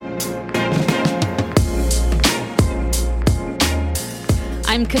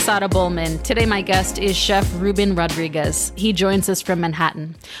I'm Casada Bowman. Today my guest is Chef Ruben Rodriguez. He joins us from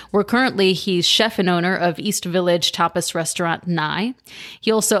Manhattan, where currently he's chef and owner of East Village tapas restaurant Nye.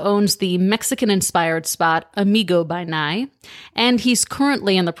 He also owns the Mexican-inspired spot Amigo by Nye, and he's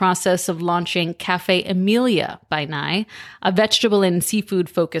currently in the process of launching Cafe Emilia by Nye, a vegetable and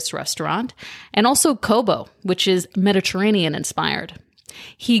seafood-focused restaurant, and also Kobo, which is Mediterranean-inspired.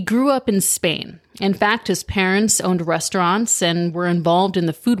 He grew up in Spain. In fact, his parents owned restaurants and were involved in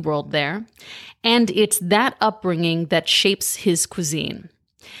the food world there. And it's that upbringing that shapes his cuisine.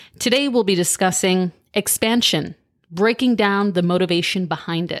 Today, we'll be discussing expansion, breaking down the motivation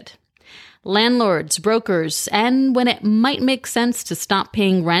behind it, landlords, brokers, and when it might make sense to stop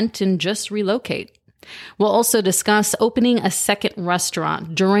paying rent and just relocate. We'll also discuss opening a second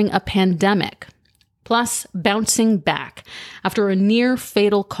restaurant during a pandemic, plus bouncing back after a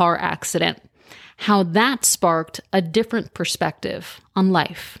near-fatal car accident, how that sparked a different perspective on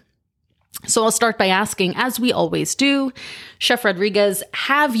life. So I'll start by asking, as we always do, Chef Rodriguez,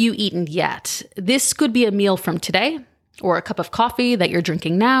 have you eaten yet? This could be a meal from today, or a cup of coffee that you're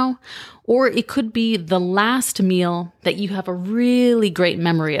drinking now, or it could be the last meal that you have a really great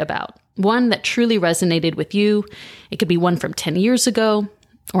memory about, one that truly resonated with you. It could be one from 10 years ago,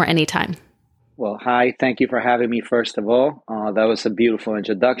 or any time. Well, hi. Thank you for having me, first of all. That was a beautiful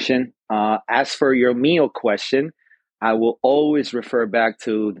introduction. As for your meal question, I will always refer back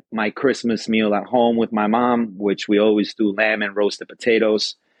to my Christmas meal at home with my mom, which we always do lamb and roasted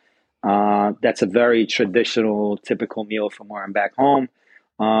potatoes. That's a very traditional, typical meal from where I'm back home.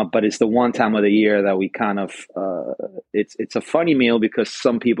 But it's the one time of the year that we kind of, it's a funny meal because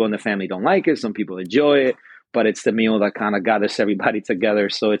some people in the family don't like it. Some people enjoy it, but it's the meal that kind of gathers everybody together.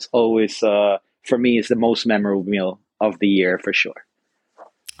 So it's always, for me, it's the most memorable meal of the year for sure.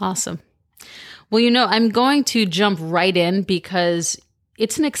 Awesome. Well, I'm going to jump right in because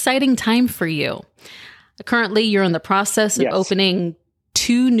it's an exciting time for you. Currently, you're in the process of opening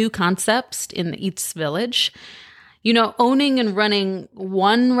 2 new concepts in the East Village. Owning and running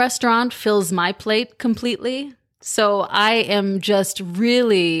one restaurant fills my plate completely. So I am just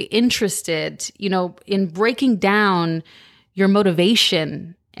really interested, in breaking down your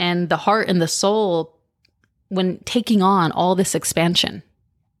motivation and the heart and the soul when taking on all this expansion.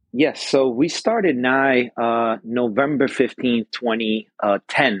 Yes. So we started Nye November 15th,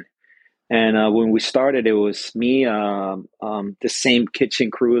 2010. And when we started, it was me, the same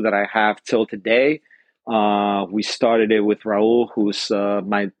kitchen crew that I have till today. We started it with Raul, who's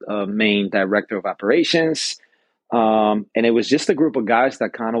my main director of operations. And it was just a group of guys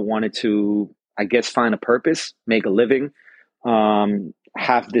that kind of wanted to, I guess, find a purpose, make a living,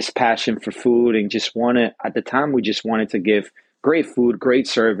 have this passion for food, and at the time, we just wanted to give great food, great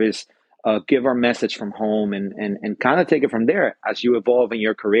service, give our message from home and kind of take it from there. As you evolve in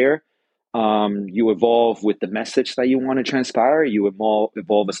your career, you evolve with the message that you want to transpire. You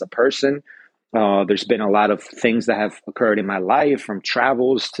evolve as a person. There's been a lot of things that have occurred in my life, from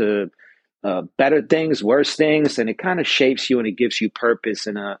travels to better things, worse things, and it kind of shapes you and it gives you purpose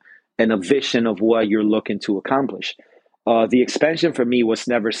and a vision of what you're looking to accomplish. The expansion for me was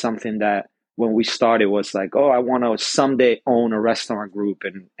never something that when we started was like, oh, I want to someday own a restaurant group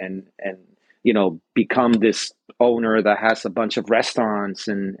and become this owner that has a bunch of restaurants.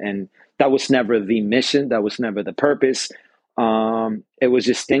 And that was never the mission. That was never the purpose. It was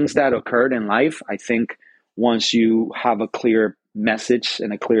just things that occurred in life. I think once you have a clear message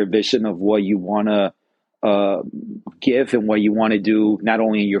and a clear vision of what you want to give and what you want to do, not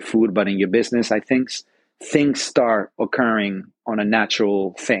only in your food, but in your business, I think things start occurring on a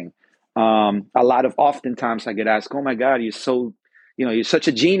natural thing. Oftentimes I get asked, oh my God, you're such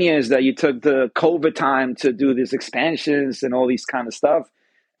a genius that you took the COVID time to do these expansions and all these kind of stuff.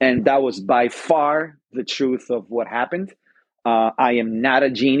 And that was by far the truth of what happened. I am not a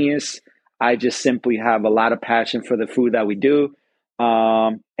genius. I just simply have a lot of passion for the food that we do.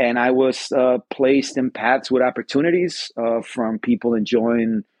 And I was placed in paths with opportunities from people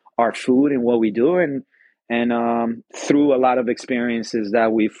enjoying our food and what we do. And through a lot of experiences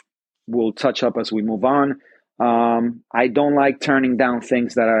that we'll touch up as we move on. I don't like turning down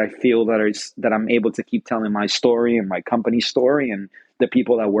things that I feel that I'm able to keep telling my story and my company's story and the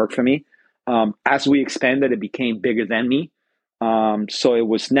people that work for me. As we expanded, it became bigger than me. So it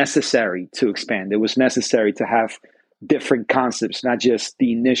was necessary to expand. It was necessary to have different concepts, not just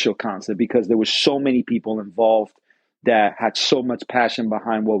the initial concept, because there were so many people involved that had so much passion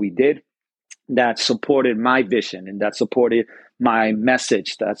behind what we did, that supported my vision and that supported my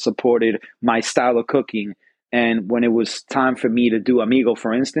message, that supported my style of cooking. And when it was time for me to do Amigo,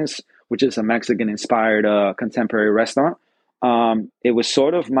 for instance, which is a Mexican-inspired contemporary restaurant, it was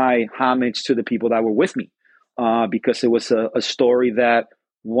sort of my homage to the people that were with me, because it was a story that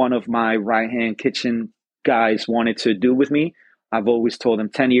one of my right-hand kitchen guys wanted to do with me. I've always told him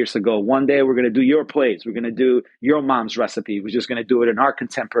 10 years ago, one day we're going to do your plays. We're going to do your mom's recipe. We're just going to do it in our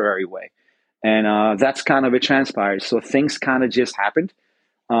contemporary way. And that's kind of it transpired. So things kind of just happened.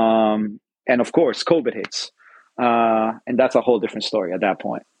 And of course, COVID hits. And that's a whole different story at that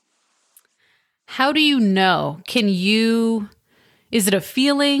point. How do you know? Is it a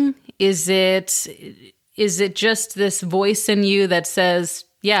feeling? Is it just this voice in you that says,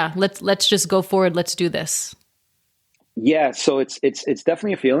 yeah, let's just go forward. Let's do this. Yeah. So it's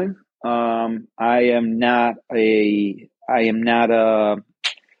definitely a feeling.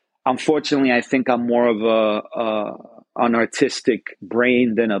 Unfortunately, I think I'm more of an artistic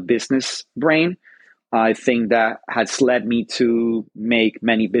brain than a business brain. I think that has led me to make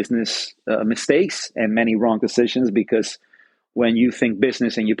many business mistakes and many wrong decisions, because when you think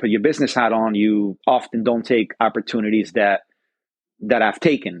business and you put your business hat on, you often don't take opportunities that I've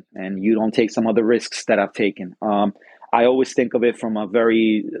taken, and you don't take some of the risks that I've taken. I always think of it from a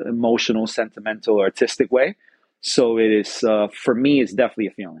very emotional, sentimental, artistic way. So it is, for me, it's definitely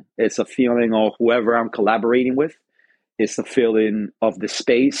a feeling. It's a feeling of whoever I'm collaborating with. It's a feeling of the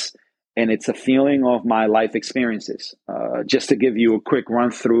space, and it's a feeling of my life experiences. Just to give you a quick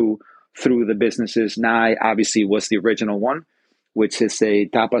run through the businesses, Nye obviously was the original one, which is a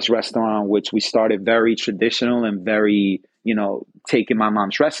tapas restaurant, which we started very traditional and very, taking my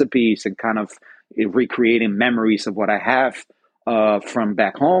mom's recipes and kind of recreating memories of what I have from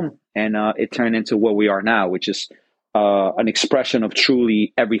back home. And it turned into what we are now, which is an expression of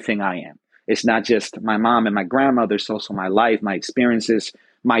truly everything I am. It's not just my mom and my grandmother. It's also my life, my experiences,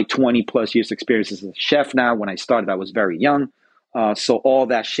 my 20 plus years experiences as a chef now. When I started, I was very young. So all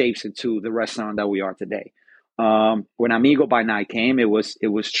that shapes into the restaurant that we are today. When Amigo by Night came, it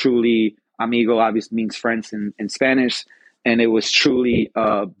was truly, amigo obviously means friends in Spanish. And it was truly,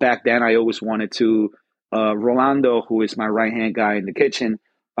 back then I always wanted to, Rolando, who is my right-hand guy in the kitchen,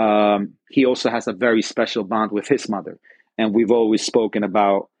 he also has a very special bond with his mother. And we've always spoken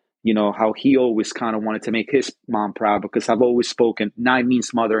about, how he always kind of wanted to make his mom proud, because I've always spoken, Nai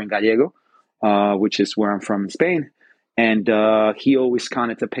means mother in Gallego, which is where I'm from in Spain. And he always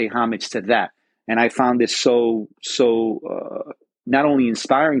kind of to pay homage to that. And I found this so not only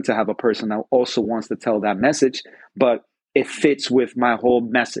inspiring to have a person that also wants to tell that message, but it fits with my whole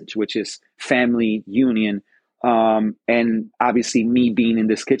message, which is family, union. And obviously me being in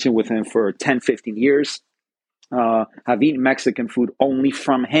this kitchen with him for 10, 15 years, I've eaten Mexican food only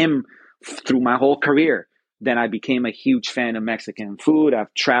from him through my whole career. Then I became a huge fan of Mexican food.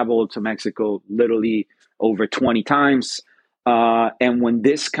 I've traveled to Mexico literally over 20 times. And when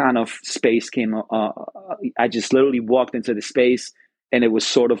this kind of space came, I just literally walked into the space, and it was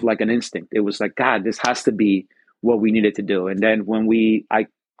sort of like an instinct. It was like, God, this has to be what we needed to do. And then when I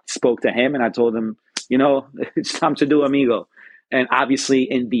spoke to him and I told him, it's time to do Amigo. And obviously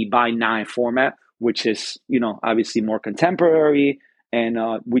in the by 9 format, which is, obviously more contemporary. And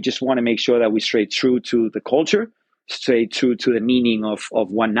we just want to make sure that we stay true to the culture, stay true to the meaning of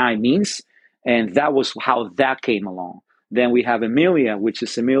what 9 means. And that was how that came along. Then we have Emilia,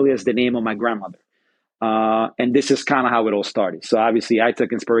 Emilia is the name of my grandmother. And this is kind of how it all started. So obviously I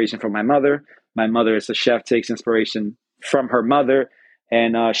took inspiration from my mother. My mother is a chef, takes inspiration from her mother,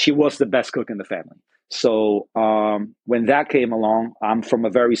 and she was the best cook in the family. So when that came along, I'm from a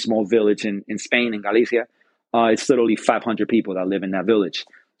very small village in Spain, in Galicia. It's literally 500 people that live in that village.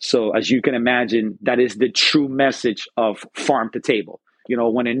 So as you can imagine, that is the true message of farm to table.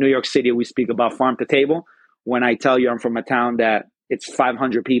 When in New York City, we speak about farm to table. When I tell you I'm from a town that it's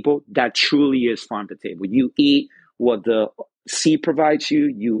 500 people, that truly is farm to table. You eat what the sea provides you.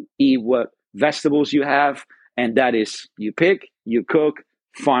 You eat what vegetables you have. And that is, you pick, you cook,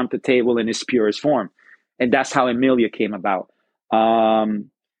 farm to table in its purest form. And that's how Emilia came about.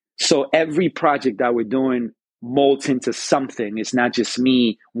 So every project that we're doing molds into something. It's not just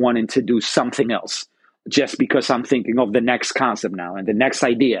me wanting to do something else just because I'm thinking of the next concept now and the next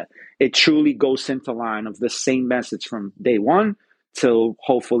idea. It truly goes into line of the same message from day one till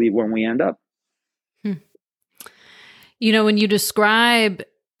hopefully when we end up. When you describe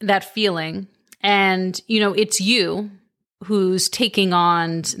that feeling and, it's you who's taking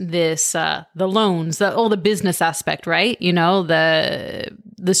on this, the loans, all the business aspect, right?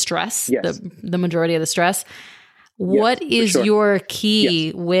 The stress, yes. the majority of the stress. What is your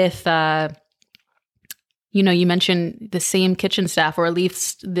key with, you mentioned the same kitchen staff, or at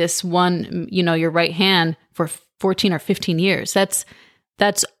least this one, your right hand for 14 or 15 years. That's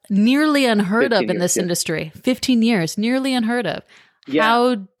That's nearly unheard of in 15 years, this yeah. industry. 15 years, nearly unheard of.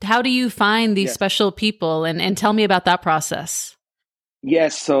 Yeah. How do you find these Yeah. special people, and tell me about that process?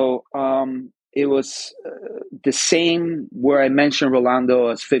 Yes. So it was the same where I mentioned Rolando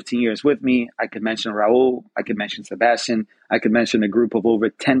as 15 years with me. I could mention Raul. I could mention Sebastian. I could mention a group of over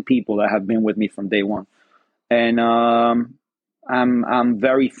 10 people that have been with me from day one. And I'm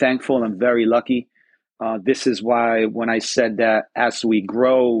very thankful and very lucky. This is why when I said that as we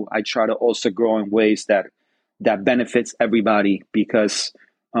grow, I try to also grow in ways that benefits everybody, because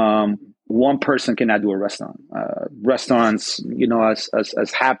one person cannot do a restaurant. Restaurants,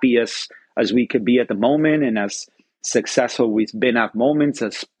 as happy as we could be at the moment, and as successful we've been at moments,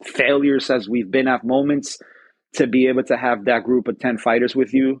 as failures as we've been at moments, to be able to have that group of 10 fighters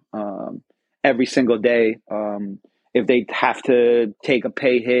with you every single day. If they have to take a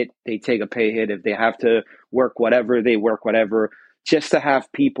pay hit, they take a pay hit. If they have to work whatever, they work whatever. Just to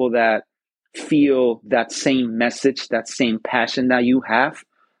have people that feel that same message, that same passion that you have,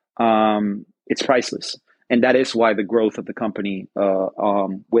 it's priceless. And that is why the growth of the company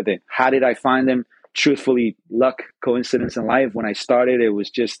with it. How did I find them? Truthfully, luck, coincidence in life. When I started, it was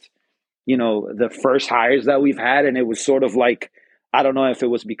just, the first hires that we've had. And it was sort of like, I don't know if it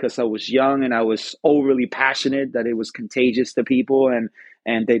was because I was young and I was overly passionate that it was contagious to people,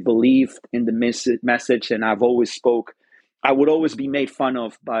 and they believed in the message. And I would always be made fun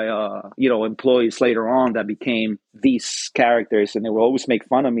of by, employees later on that became these characters. And they would always make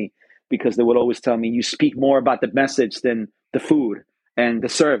fun of me because they would always tell me, you speak more about the message than the food and the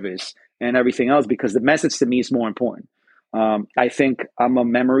service and everything else, because the message to me is more important. I think I'm a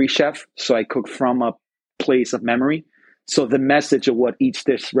memory chef, so I cook from a place of memory. So the message of what each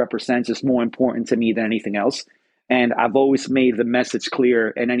dish represents is more important to me than anything else. And I've always made the message clear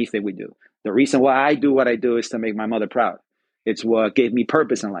in anything we do. The reason why I do what I do is to make my mother proud. It's what gave me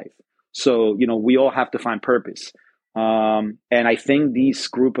purpose in life. So, we all have to find purpose. And I think these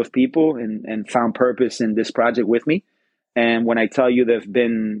group of people and found purpose in this project with me. And when I tell you they've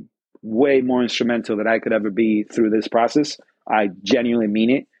been way more instrumental than I could ever be through this process, I genuinely mean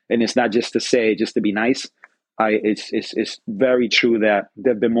it. And it's not just to say, just to be nice. It's very true that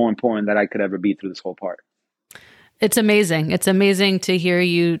they've been more important than I could ever be through this whole part. It's amazing. It's amazing to hear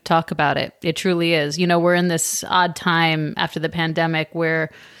you talk about it. It truly is. We're in this odd time after the pandemic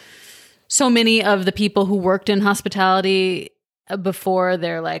where so many of the people who worked in hospitality before,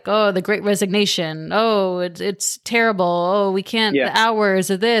 they're like, oh, the Great Resignation. Oh, it's terrible. Oh, we can't, the hours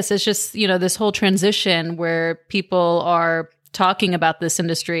of this. It's just, this whole transition where people are talking about this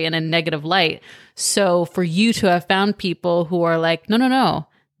industry in a negative light. So for you to have found people who are like, no,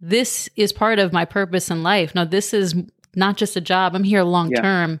 this is part of my purpose in life. No, this is not just a job. I'm here long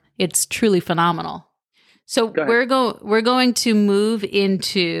term. It's truly phenomenal. So we're going to move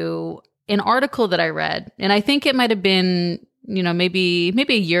into an article that I read, and I think it might have been, maybe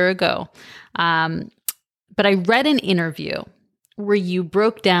a year ago. But I read an interview where you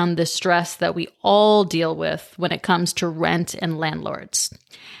broke down the stress that we all deal with when it comes to rent and landlords.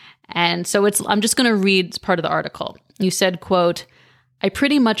 And so I'm just going to read part of the article. You said, quote, I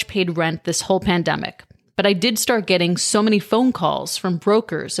pretty much paid rent this whole pandemic, but I did start getting so many phone calls from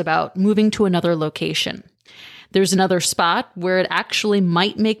brokers about moving to another location. There's another spot where it actually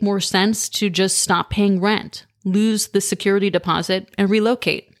might make more sense to just stop paying rent, lose the security deposit, and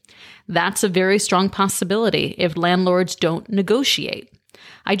relocate. That's a very strong possibility if landlords don't negotiate.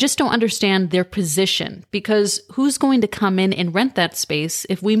 I just don't understand their position, because who's going to come in and rent that space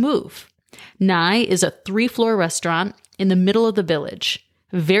if we move? Nye is a 3-floor restaurant in the middle of the village.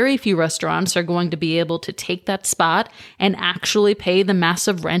 Very few restaurants are going to be able to take that spot and actually pay the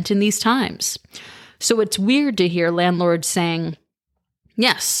massive rent in these times. So it's weird to hear landlords saying,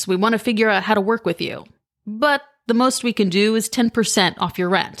 yes, we want to figure out how to work with you, but the most we can do is 10% off your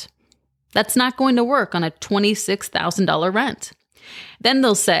rent. That's not going to work on a $26,000 rent. Then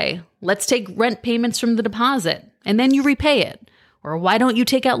they'll say, let's take rent payments from the deposit, and then you repay it. Or why don't you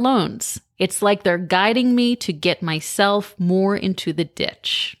take out loans? It's like they're guiding me to get myself more into the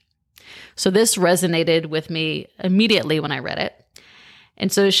ditch. So this resonated with me immediately when I read it.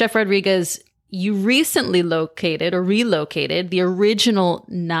 And so, Chef Rodriguez, you recently relocated the original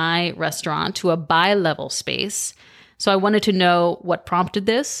Nye restaurant to a bi-level space. So I wanted to know what prompted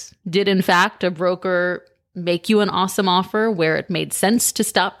this. Did, in fact, a broker make you an awesome offer where it made sense to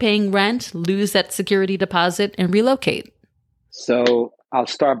stop paying rent, lose that security deposit, and relocate? So I'll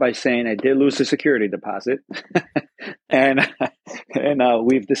start by saying I did lose the security deposit, and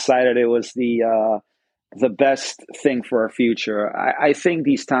we've decided it was the best thing for our future. I think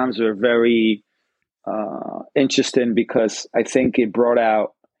these times are very interesting because I think it brought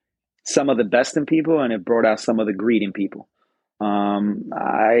out some of the best in people and it brought out some of the greed in people.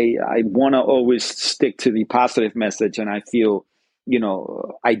 I want to always stick to the positive message, and I feel,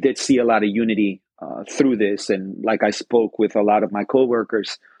 I did see a lot of unity through this, and like I spoke with a lot of my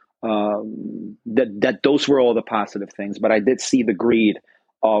coworkers, that those were all the positive things, but I did see the greed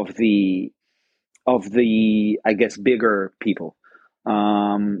of the I guess bigger people,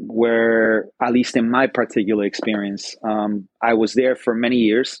 where at least in my particular experience, I was there for many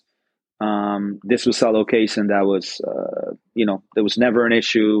years. This was a location that was, there was never an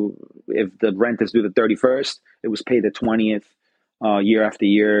issue. If the rent is due the 31st, it was paid the 20th, year after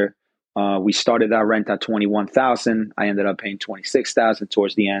year. We started our rent at 21,000. I ended up paying 26,000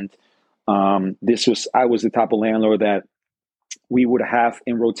 towards the end. I was the type of landlord that we would have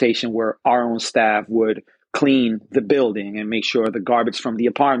in rotation where our own staff would clean the building and make sure the garbage from the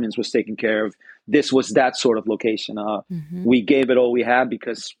apartments was taken care of. This was that sort of location. We gave it all we had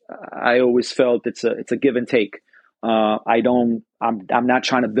because I always felt it's a give and take. I'm not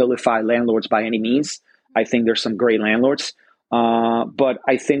trying to vilify landlords by any means. I think there's some great landlords. But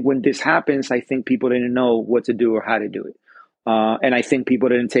I think when this happens, I think people didn't know what to do or how to do it. And I think people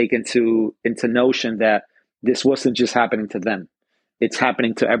didn't take into notion that this wasn't just happening to them. It's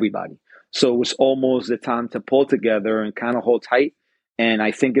happening to everybody. So it was almost the time to pull together and kind of hold tight. And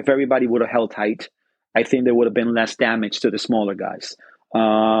I think if everybody would have held tight, I think there would have been less damage to the smaller guys.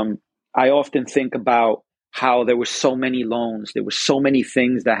 I often think about how there were so many loans. There were so many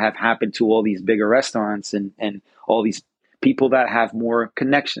things that have happened to all these bigger restaurants and all these people that have more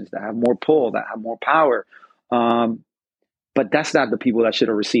connections, that have more pull, that have more power. But that's not the people that should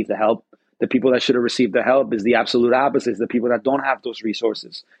have received the help. The people that should have received the help is the absolute opposite. Is the people that don't have those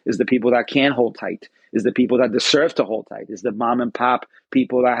resources. Is the people that can't hold tight. Is the people that deserve to hold tight. Is the mom and pop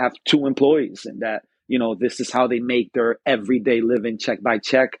people that have 2 employees and that, this is how they make their everyday living check by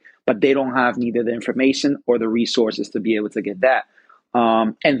check, but they don't have neither the information or the resources to be able to get that.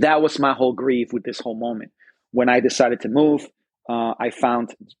 And that was my whole grief with this whole moment. When I decided to move, I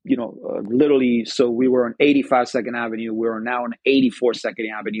found, literally, so we were on 85 Second Avenue. We're now on 84 Second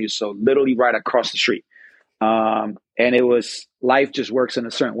Avenue. So literally right across the street. And it was, life just works in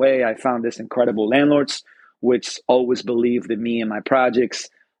a certain way. I found this incredible landlords, which always believed in me and my projects,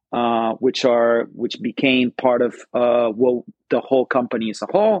 which became part of, the whole company as a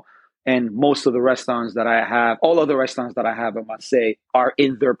whole. And most of the restaurants that I have, all of the restaurants that I have, I must say, are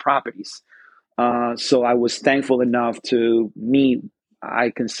in their properties. So I was thankful enough to meet,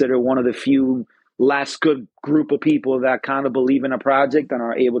 I consider one of the few last good group of people that kind of believe in a project and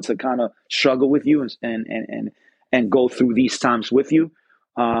are able to kind of struggle with you and go through these times with you.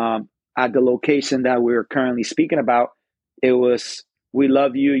 At the location that we're currently speaking about, it was, we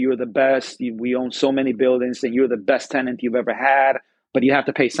love you. You're the best. We own so many buildings and you're the best tenant you've ever had, but you have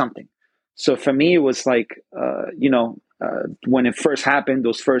to pay something. So for me, it was like, when it first happened,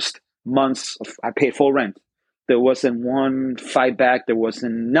 those first months, I paid full rent. There wasn't one fight back. There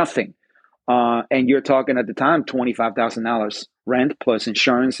wasn't nothing. And you're talking at the time, $25,000 rent plus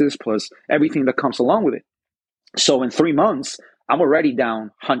insurances plus everything that comes along with it. So in 3 months, I'm already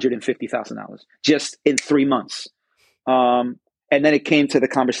down $150,000 just in 3 months. And then it came to the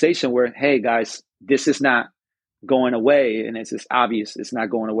conversation where, hey guys, this is not going away. And it's just obvious it's not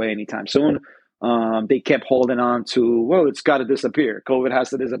going away anytime soon. They kept holding on to, well, it's got to disappear. COVID has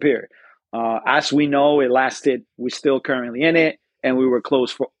to disappear. As we know, it lasted. We're still currently in it. And we were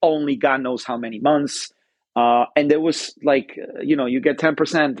closed for only God knows how many months. And there was like, you get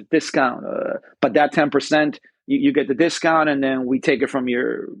 10% discount. But that 10%, you get the discount and then we take it from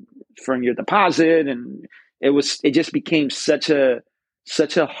your deposit. And it just became such a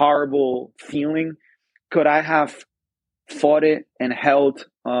horrible feeling. Could I have fought it and held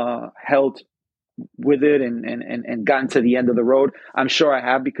with it and gotten to the end of the road? I'm sure I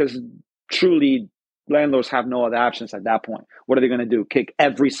have, because truly landlords have no other options at that point. What are they going to do? Kick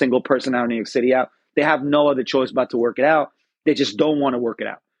every single person out of New York City out? They have no other choice but to work it out. They just don't want to work it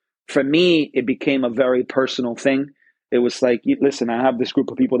out. For me, it became a very personal thing. It was like, listen, I have this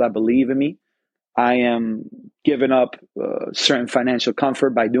group of people that believe in me. I am giving up certain financial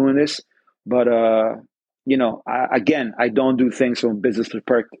comfort by doing this. But, I don't do things from a business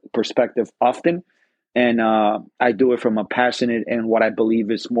perspective often. And I do it from a passionate and what I believe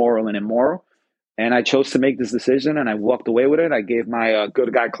is moral and immoral. And I chose to make this decision and I walked away with it. I gave my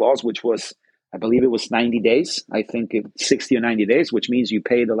good guy clause, which was, I believe it was 90 days. I think 60 or 90 days, which means you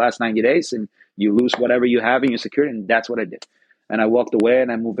pay the last 90 days and you lose whatever you have in your security. And that's what I did. And I walked away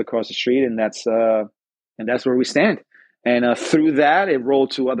and I moved across the street, and that's where we stand. And through that, it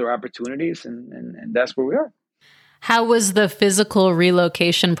rolled to other opportunities, and that's where we are. How was the physical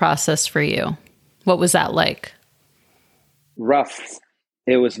relocation process for you? What was that like? Rough.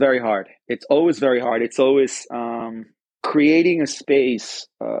 It was very hard. It's always very hard. It's always creating a space.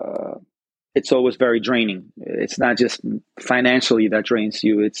 It's always very draining. It's not just financially that drains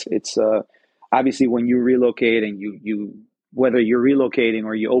you. It's obviously when you relocate and you whether you're relocating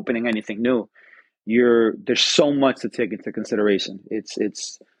or you're opening anything new, there's so much to take into consideration.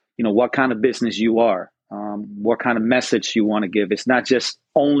 It's what kind of business you are, what kind of message you want to give. It's not just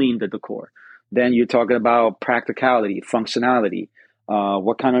only in the decor. Then you're talking about practicality, functionality.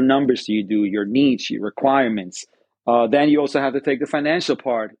 What kind of numbers do you do? Your needs, your requirements. Then you also have to take the financial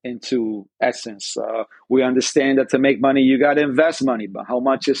part into essence. We understand that to make money, you got to invest money, but how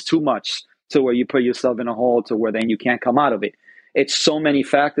much is too much to where you put yourself in a hole to where then you can't come out of it? It's so many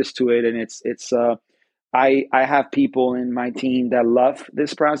factors to it, and I have people in my team that love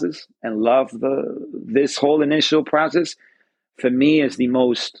this process and love this whole initial process. For me, is the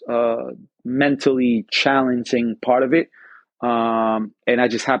most mentally challenging part of it. And I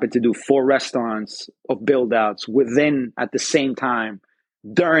just happened to do 4 restaurants of build outs within at the same time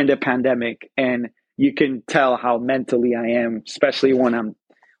during the pandemic. And you can tell how mentally I am, especially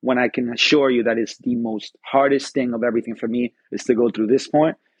when I can assure you that it's the most hardest thing of everything for me is to go through this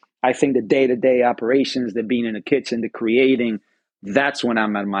point. I think the day-to-day operations, the being in the kitchen, the creating, that's when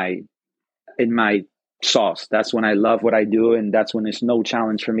I'm in my sauce. That's when I love what I do. And that's when there's no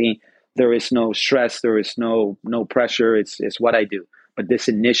challenge for me. There is no stress. There is no pressure. It's what I do. But this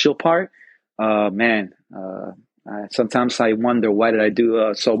initial part, sometimes I wonder, why did I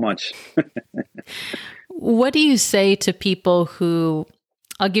do so much? What do you say to people who,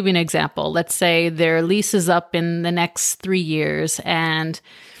 I'll give you an example. Let's say their lease is up in the next 3 years and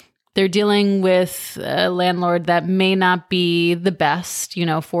they're dealing with a landlord that may not be the best,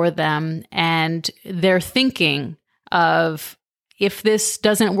 for them. And they're thinking of, if this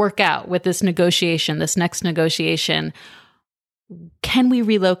doesn't work out with this next negotiation, can we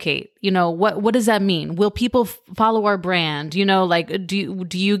relocate? What does that mean? Will people follow our brand? Do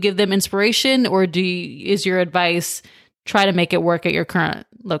you give them inspiration, or is your advice try to make it work at your current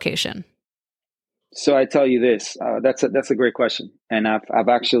location? So I tell you this, that's a great question. And I've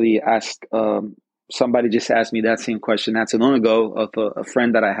actually asked, somebody just asked me that same question not so long ago of a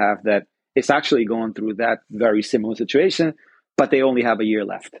friend that I have that is actually going through that very similar situation, but they only have a year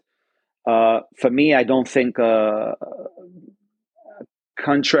left. For me, I don't think,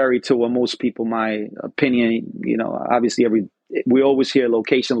 contrary to what most people, my opinion, obviously we always hear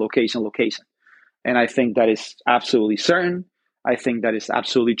location, location, location. And I think that is absolutely certain. I think that is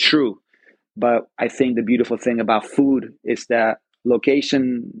absolutely true. But I think the beautiful thing about food is that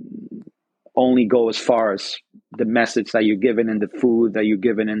location only go as far as the message that you're giving and the food that you're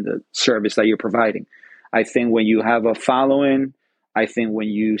giving and the service that you're providing. I think when you have a following, I think when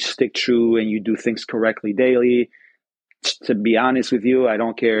you stick true and you do things correctly daily, to be honest with you, I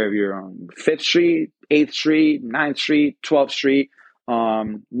don't care if you're on 5th Street, 8th Street, 9th Street, 12th Street.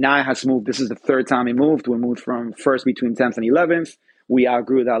 Now has moved. This is the 3rd time we moved. We moved from first between 10th and 11th. We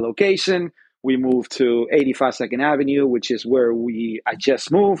outgrew that location. We moved to 85 2nd Avenue, which is where I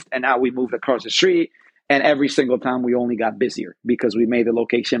just moved. And now we moved across the street. And every single time we only got busier because we made the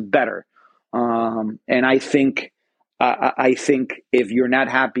location better. And I think if you're not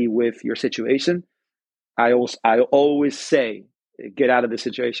happy with your situation, I always say, get out of the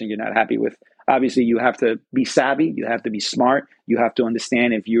situation you're not happy with. Obviously, you have to be savvy. You have to be smart. You have to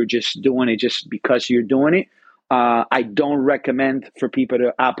understand if you're just doing it just because you're doing it. I don't recommend for people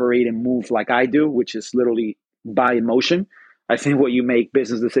to operate and move like I do, which is literally by emotion. I think when you make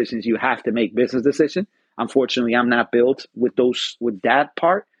business decisions, you have to make business decisions. Unfortunately, I'm not built with that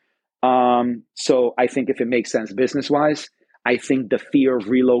part. So I think if it makes sense business-wise, I think the fear of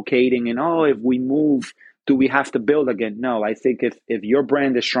relocating and, if we move, do we have to build again? No, I think if your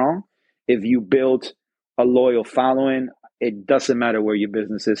brand is strong, if you build a loyal following, it doesn't matter where your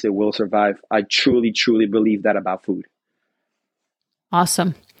business is, it will survive. I truly, truly believe that about food.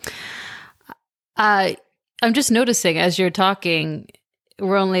 Awesome. I'm just noticing as you're talking,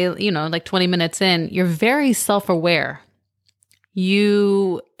 we're only, like 20 minutes in, you're very self-aware.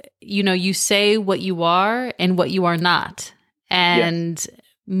 You say what you are and what you are not. And yes.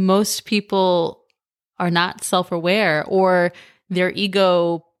 Most people are not self-aware, or their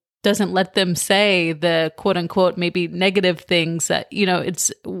ego doesn't let them say the quote unquote, maybe negative things that,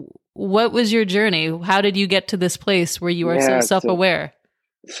 what was your journey? How did you get to this place where you are so self-aware?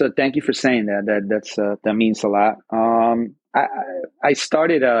 So thank you for saying that. That means a lot. I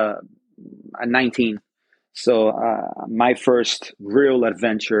started at 19. So my first real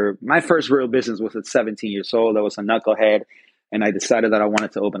adventure, my first real business was at 17 years old. I was a knucklehead, and I decided that I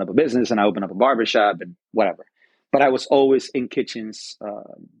wanted to open up a business, and I opened up a barbershop and whatever. But I was always in kitchens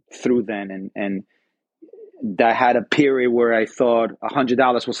through then, and that had a period where I thought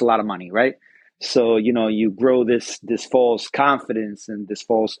 $100 was a lot of money, right? So you grow this false confidence and this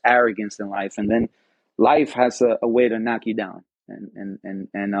false arrogance in life, and then life has a way to knock you down.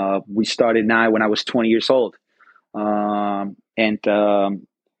 And we started Nye when I was 20 years old, and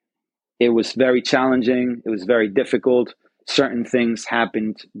it was very challenging. It was very difficult. Certain things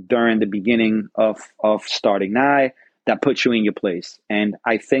happened during the beginning of starting Nye that put you in your place. And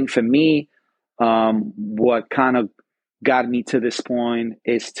I think for me, what kind of got me to this point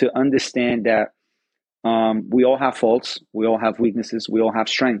is to understand that we all have faults, we all have weaknesses, we all have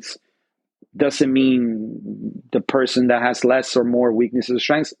strengths. Doesn't mean the person that has less or more weaknesses or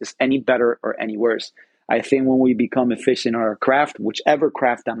strengths is any better or any worse. I think when we become efficient in our craft, whichever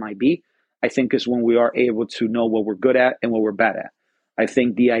craft that might be, I think is when we are able to know what we're good at and what we're bad at. I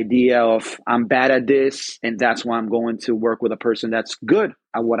think the idea of I'm bad at this, and that's why I'm going to work with a person that's good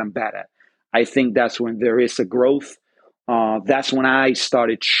at what I'm bad at. I think that's when there is a growth. That's when I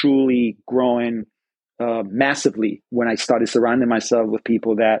started truly growing massively, when I started surrounding myself with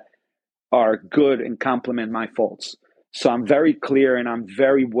people that are good and complement my faults. So I'm very clear and I'm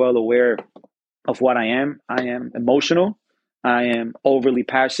very well aware of what I am. I am emotional. I am overly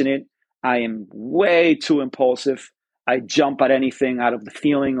passionate. I am way too impulsive. I jump at anything out of the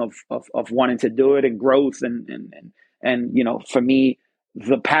feeling of wanting to do it, and growth and for me,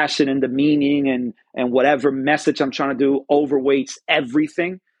 the passion and the meaning and whatever message I'm trying to do overweights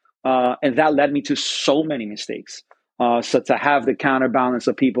everything. And that led me to so many mistakes. So to have the counterbalance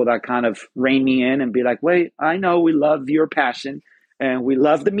of people that kind of rein me in and be like, wait, I know we love your passion and we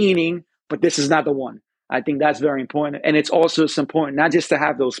love the meaning, but this is not the one. I think that's very important. And it's also important not just to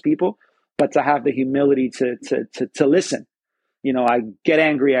have those people, but to have the humility to listen. I get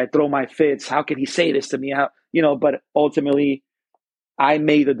angry, I throw my fits. How can he say this to me? But ultimately I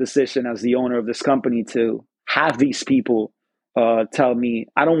made the decision as the owner of this company to have these people tell me,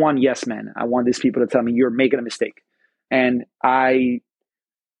 I don't want yes men. I want these people to tell me you're making a mistake. And I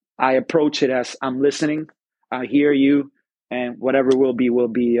approach it as I'm listening. I hear you, and whatever will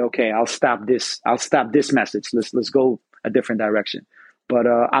be okay. I'll stop this message. Let's go a different direction. But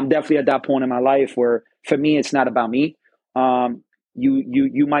I'm definitely at that point in my life where for me it's not about me.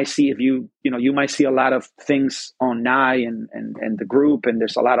 You might see you might see a lot of things on Nye and the group, and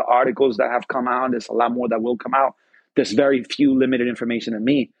there's a lot of articles that have come out. There's a lot more that will come out. There's very few limited information in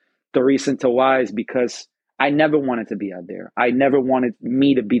me. The reason to why is because I never wanted to be out there. I never wanted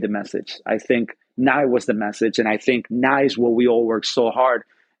me to be the message. I think Nye was the message, and I think Nye is what we all work so hard.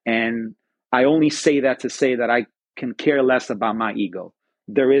 And I only say that to say that I can care less about my ego.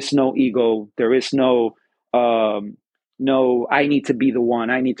 There is no ego. There is no I need to be the one.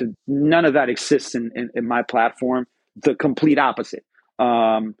 None of that exists in my platform. The complete opposite.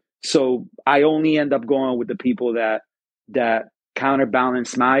 So I only end up going with the people that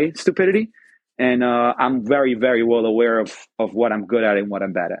counterbalance my stupidity. And I'm very, very well aware of what I'm good at and what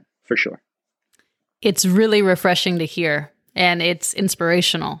I'm bad at, for sure. It's really refreshing to hear, and it's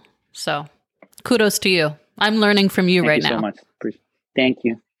inspirational. So kudos to you. I'm learning from you right now. Thank you so much. Thank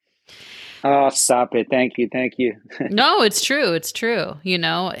you. Oh, stop it. Thank you. No, it's true. It's true.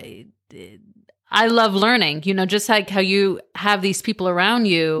 I love learning, just like how you have these people around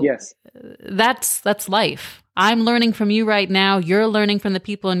you. Yes. That's life. I'm learning from you right now. You're learning from the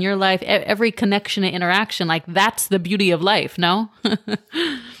people in your life. Every connection and interaction, like that's the beauty of life, no?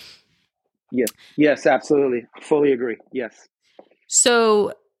 Yes, absolutely. Fully agree. Yes.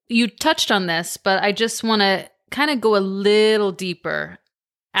 So you touched on this, but I just want to kind of go a little deeper.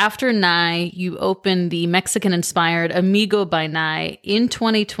 After Nye, you opened the Mexican-inspired Amigo by Nye in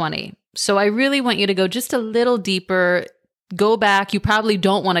 2020. So I really want you to go just a little deeper. Go back. You probably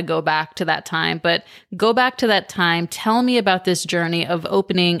don't want to go back to that time, but go back to that time. Tell me about this journey of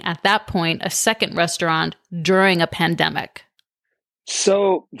opening, at that point, a second restaurant during a pandemic.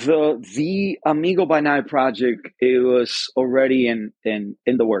 So the Amigo by Night project, it was already in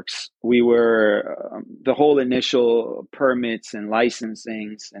the works. We were the whole initial permits and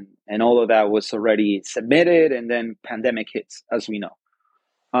licensings and all of that was already submitted, and then pandemic hits, as we know.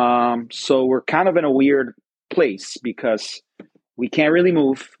 So we're kind of in a weird place because we can't really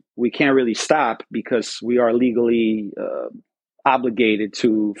move. We can't really stop because we are legally obligated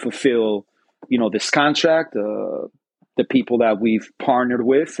to fulfill, this contract. The people that we've partnered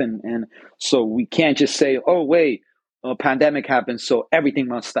with. And so we can't just say, oh, wait, a pandemic happened, so everything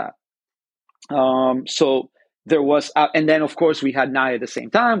must stop. So there was, and then of course we had Nye at the same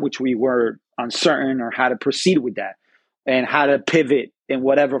time, which we were uncertain or how to proceed with that and how to pivot in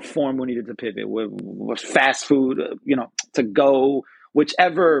whatever form we needed to pivot with fast food, to go,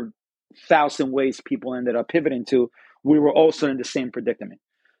 whichever thousand ways people ended up pivoting to, we were also in the same predicament.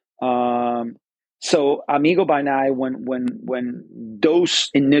 Um, so Amigo by Night, when those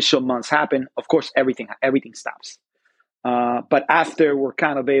initial months happen, of course everything stops. But after we're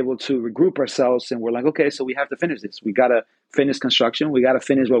kind of able to regroup ourselves and we're like, okay, so we have to finish this. We got to finish construction. We got to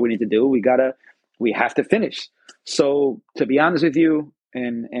finish what we need to do. We have to finish. So to be honest with you,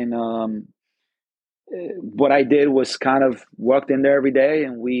 and what I did was kind of worked in there every day,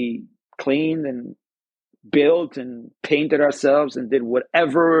 and we cleaned and built and painted ourselves and did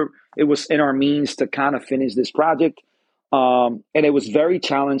whatever it was in our means to kind of finish this project. And it was very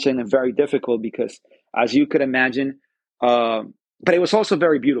challenging and very difficult because, as you could imagine, but it was also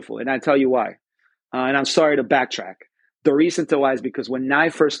very beautiful. And I tell you why. And I'm sorry to backtrack. The reason to why is because when Nye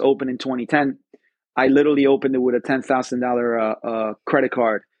first opened in 2010, I literally opened it with a $10,000 credit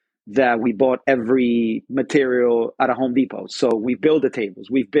card that we bought every material at a Home Depot. So we built the tables.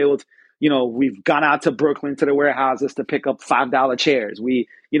 We've gone out to Brooklyn to the warehouses to pick up $5 chairs.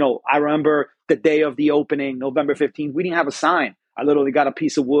 I remember the day of the opening, November 15th, we didn't have a sign. I literally got a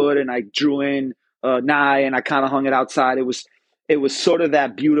piece of wood and I drew in Nye and I kind of hung it outside. It was sort of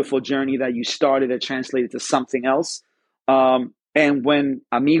that beautiful journey that you started and translated to something else. And when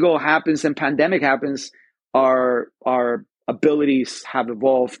Amigo happens and pandemic happens, our abilities have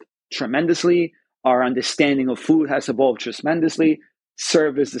evolved tremendously. Our understanding of food has evolved tremendously.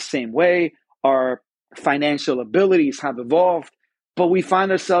 Service the same way. Our financial abilities have evolved, but we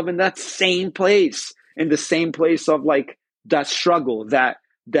find ourselves in that same place, in the same place of like that struggle, that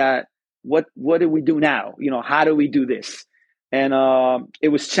what do we do now? How do we do this? And it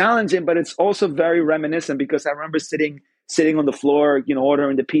was challenging, but it's also very reminiscent because I remember sitting on the floor,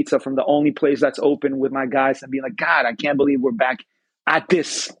 ordering the pizza from the only place that's open with my guys and being like, God, I can't believe we're back at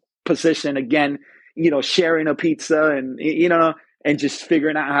this position again, sharing a pizza and just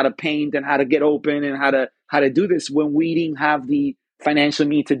figuring out how to paint and how to get open and how to do this when we didn't have the financial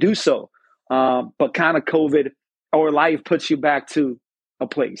need to do so. But kind of COVID or life puts you back to a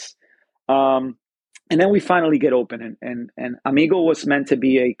place. And then we finally get open and Amigo was meant to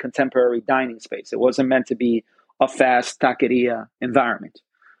be a contemporary dining space. It wasn't meant to be a fast taqueria environment.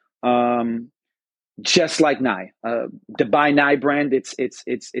 Just like Nye, the By Nye brand,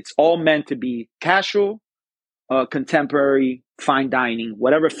 it's all meant to be casual, contemporary, fine dining,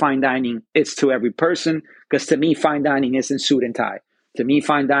 whatever fine dining is to every person. Because to me, fine dining isn't suit and tie. To me,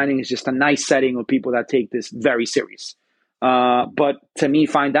 fine dining is just a nice setting of people that take this very serious. But to me,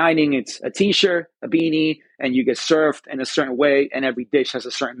 fine dining, it's a t-shirt, a beanie, and you get served in a certain way, and every dish has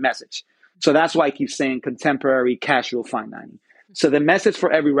a certain message. So that's why I keep saying contemporary, casual, fine dining. So the message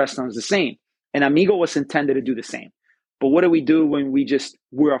for every restaurant is the same. And Amigo was intended to do the same. But what do we do when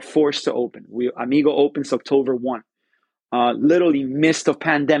we are forced to open? Amigo opens October 1. Literally midst of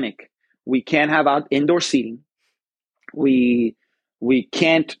pandemic. We can't have indoor seating. We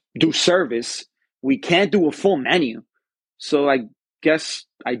can't do service. We can't do a full menu. So I guess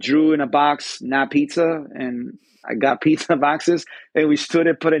I drew in a box, not pizza, and I got pizza boxes, and we stood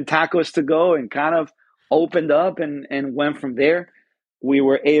and put in tacos to go and kind of opened up and went from there. We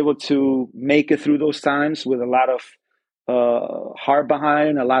were able to make it through those times with a lot of heart behind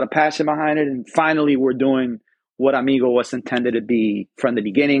it, a lot of passion behind it. And finally, we're doing what Amigo was intended to be from the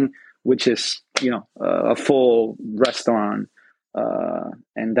beginning, which is, a full restaurant.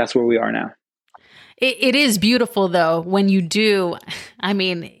 And that's where we are now. It is beautiful, though, when you do. I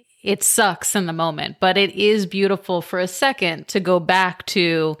mean, it sucks in the moment, but it is beautiful for a second to go back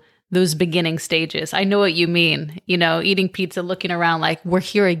to those beginning stages. I know what you mean. Eating pizza, looking around like, we're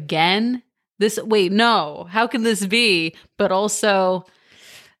here again? Wait, no, how can this be? But also,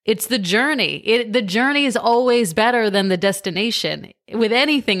 it's the journey. The journey is always better than the destination with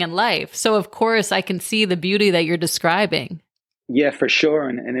anything in life. So, of course, I can see the beauty that you're describing. Yeah, for sure.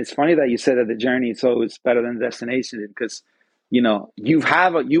 And it's funny that you said that the journey is always better than the destination because, you will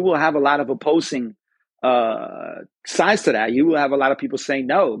have a lot of opposing sides to that. You will have a lot of people saying,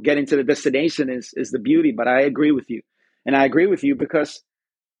 no, getting to the destination is the beauty. But I agree with you. And I agree with you because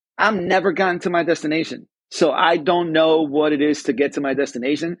I've never gotten to my destination. So I don't know what it is to get to my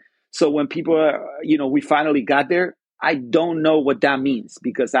destination. So when people are, we finally got there, I don't know what that means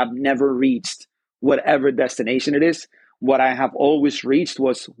because I've never reached whatever destination it is. What I have always reached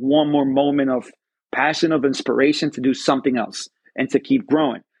was one more moment of passion, of inspiration to do something else and to keep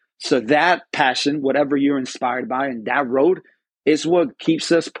growing. So that passion, whatever you're inspired by in that road, It's what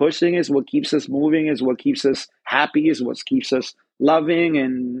keeps us pushing, is what keeps us moving, is what keeps us happy, is what keeps us loving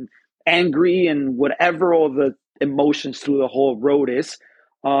and angry and whatever all the emotions through the whole road is.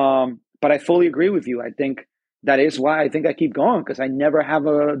 But I fully agree with you. I think that is why I think I keep going, because I never have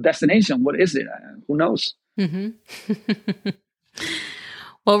a destination. What is it? Who knows? Mm-hmm.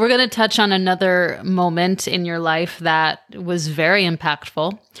 Well, we're going to touch on another moment in your life that was very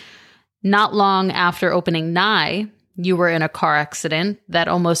impactful. Not long after opening Nye, you were in a car accident that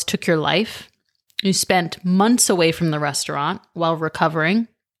almost took your life. You spent months away from the restaurant while recovering.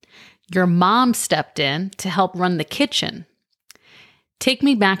 Your mom stepped in to help run the kitchen. Take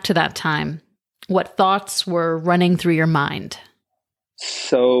me back to that time. What thoughts were running through your mind?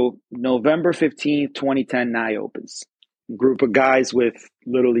 So November 15th, 2010, Nye opens. Group of guys with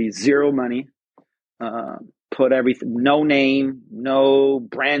literally zero money, put everything, no name, no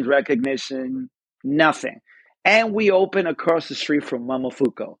brand recognition, nothing. And we open across the street from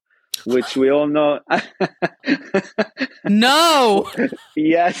Momofuku, which we all know. No.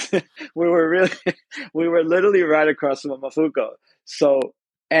 Yes, we were literally right across from Momofuku. So,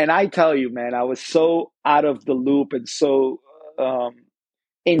 and I tell you, man, I was so out of the loop and so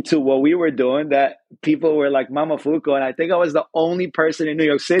into what we were doing that people were like Momofuku, and I think I was the only person in New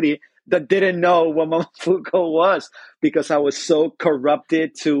York City that didn't know what Momofuku was, because I was so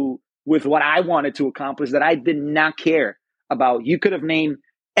corrupted with what I wanted to accomplish that I did not care about. You could have named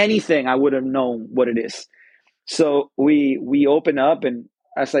anything, I would have known what it is. So we open up, and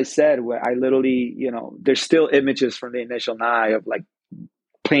as I said, where I literally, there's still images from the initial Nye of like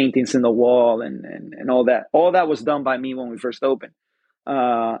paintings in the wall and all that. All that was done by me when we first opened.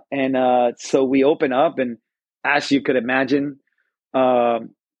 So we open up, and as you could imagine,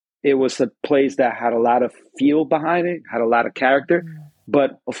 it was a place that had a lot of feel behind it, had a lot of character.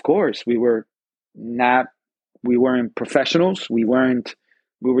 But of course, we weren't professionals. It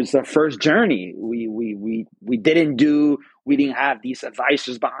was our first journey. We didn't have these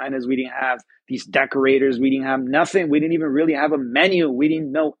advisors behind us. We didn't have these decorators. We didn't have nothing. We didn't even really have a menu. We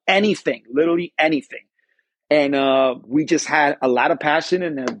didn't know anything, literally anything. And we just had a lot of passion,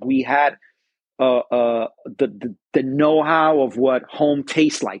 and we had the know-how of what home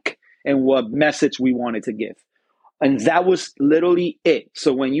tastes like and what message we wanted to give. And that was literally it.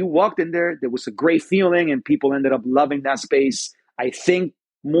 So when you walked in there was a great feeling, and people ended up loving that space, I think,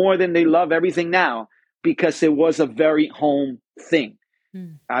 more than they love everything now, because it was a very home thing.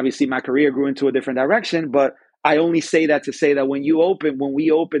 Obviously, my career grew into a different direction, but I only say that to say that when we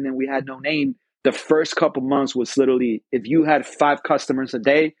opened and we had no name, the first couple months was literally, if you had 5 customers a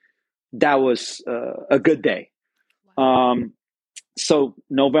day, that was a good day. So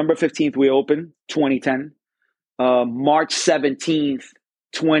November 15th, we opened, 2010. March 17th,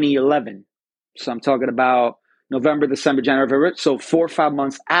 2011. So I'm talking about November, December, January, February. So 4 or 5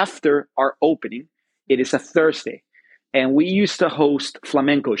 months after our opening, it is a Thursday. And we used to host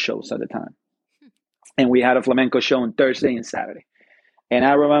flamenco shows at the time. And we had a flamenco show on Thursday and Saturday. And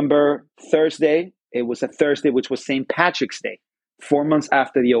I remember Thursday, it was a Thursday, which was St. Patrick's Day, 4 months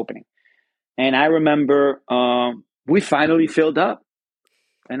after the opening. And I remember we finally filled up.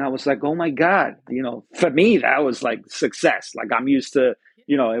 And I was like, oh my God, for me, that was like success. Like I'm used to,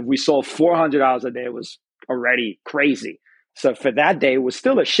 if we sold $400 a day, it was already crazy. So for that day, it was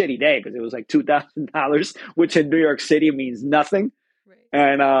still a shitty day because it was like $2,000, which in New York City means nothing. Right.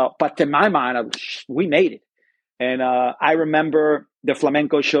 And, but to my mind, we made it. And I remember the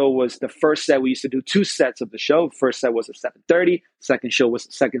flamenco show was the first set. We used to do 2 sets of the show. First set was at 7:30. Second show was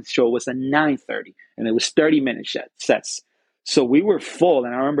at 9:30, and it was 30-minute sets. So we were full,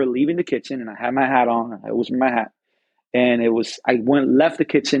 and I remember leaving the kitchen, and I had my hat on. I was wearing my hat, and I left the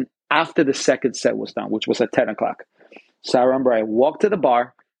kitchen after the second set was done, which was at 10 o'clock. So I remember I walked to the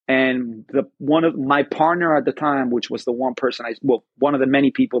bar, and one of my partner at the time, which was the one person one of the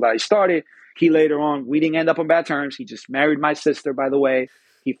many people that I started. He later on, we didn't end up on bad terms. He just married my sister, by the way.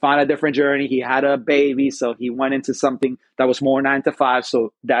 He found a different journey. He had a baby, so he went into something that was more 9 to 5.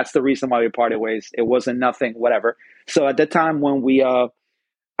 So that's the reason why we parted ways. It wasn't nothing, whatever. So at the time when I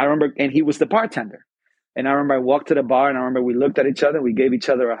remember, and he was the bartender. And I remember I walked to the bar, and I remember we looked at each other. We gave each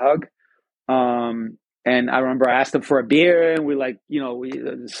other a hug. And I remember I asked him for a beer, and we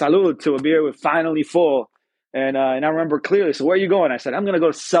salud to a beer. We're finally full. And I remember clearly, so where are you going? I said, I'm going to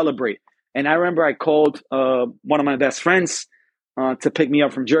go celebrate. And I remember I called one of my best friends to pick me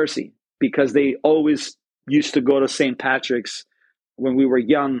up from Jersey, because they always used to go to St. Patrick's when we were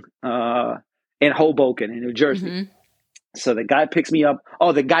young in Hoboken in New Jersey. Mm-hmm. So the guy picks me up.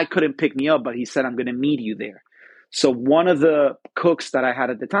 Oh, the guy couldn't pick me up, but he said, I'm going to meet you there. So one of the cooks that I had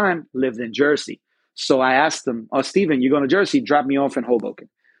at the time lived in Jersey. So I asked him, "Oh, Steven, you're going to Jersey? Drop me off in Hoboken."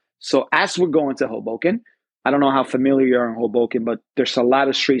 So as we're going to Hoboken, I don't know how familiar you are in Hoboken, but there's a lot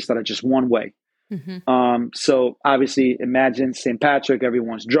of streets that are just one way. So obviously, imagine St. Patrick,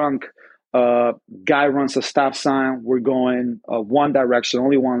 everyone's drunk. Guy runs a stop sign. We're going one direction,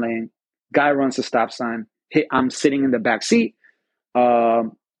 only one lane. Guy runs a stop sign. I'm sitting in the back seat.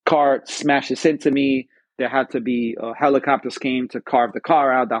 Car smashes into me. There had to be helicopters came to carve the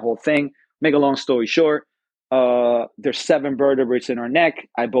car out, that whole thing. Make a long story short, there's 7 vertebrates in our neck.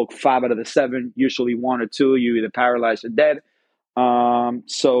 I broke 5 out of the 7, usually 1 or 2. You're either paralyzed or dead.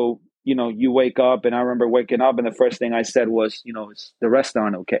 So, you wake up, and I remember waking up, and the first thing I said was, is the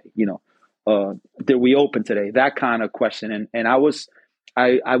restaurant okay? Did we open today? That kind of question. And I was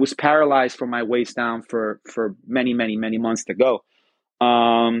paralyzed from my waist down for many, many, many months to go.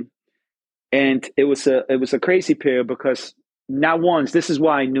 And it was a crazy period because not once, this is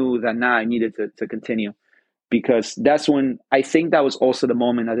why I knew that now I needed to continue, because that's when I think that was also the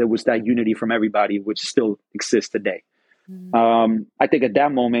moment that there was that unity from everybody, which still exists today. I think at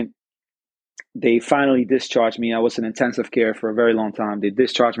that moment, they finally discharged me. I was in intensive care for a very long time. They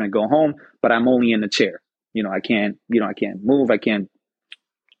discharged me and go home, but I'm only in a chair. I can't move. I can't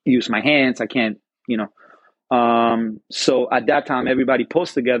use my hands. I can't, so at that time, everybody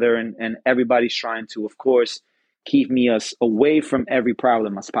pulls together and everybody's trying to, of course, keep me as away from every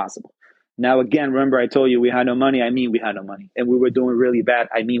problem as possible. Now, again, remember I told you we had no money. I mean, we had no money, and we were doing really bad.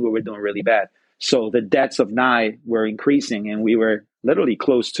 I mean, we were doing really bad. So the debts of Nye were increasing, and we were literally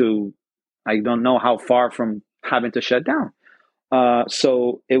close to, I don't know how far from having to shut down.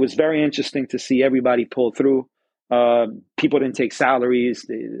 So it was very interesting to see everybody pull through. People didn't take salaries,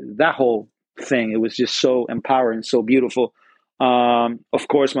 that whole thing. It was just so empowering, so beautiful. Of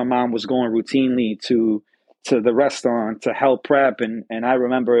course, my mom was going routinely to the restaurant to help prep. And I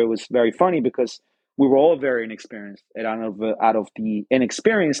remember it was very funny because we were all very inexperienced. And out of the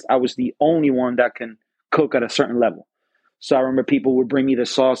inexperienced, I was the only one that can cook at a certain level. So I remember people would bring me the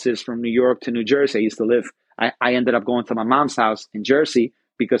sauces from New York to New Jersey. I used to live, I ended up going to my mom's house in Jersey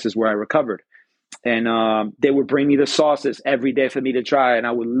because it's where I recovered. And they would bring me the sauces every day for me to try. And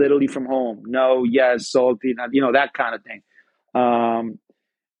I would literally from home, no, yes, salty, that kind of thing.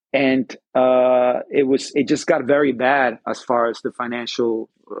 It just got very bad as far as the financial,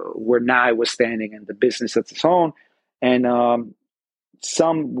 where Nye was standing and the business at its own. And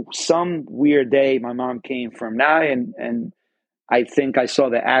some weird day, my mom came from Nye, and I think I saw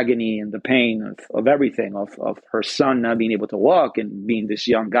the agony and the pain of everything, of her son not being able to walk and being this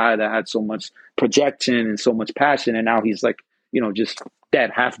young guy that had so much projection and so much passion. And now he's like, just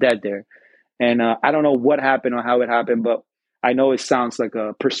dead, half dead there. And I don't know what happened or how it happened, but I know it sounds like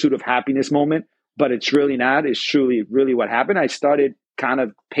a pursuit of happiness moment, but it's really not. It's truly, really what happened. I started kind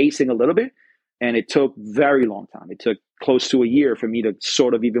of pacing a little bit, and it took very long time. It took close to a year for me to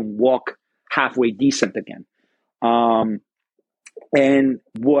sort of even walk halfway decent again. And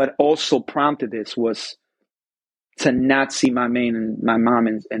what also prompted this was to not see my mom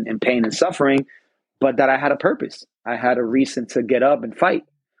in pain and suffering, but that I had a purpose. I had a reason to get up and fight,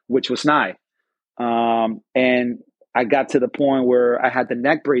 which was Nye. And I got to the point where I had the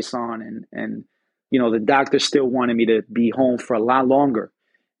neck brace on, and the doctor still wanted me to be home for a lot longer.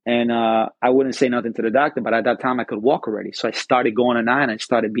 And I wouldn't say nothing to the doctor, but at that time I could walk already. So I started going to Nye, and I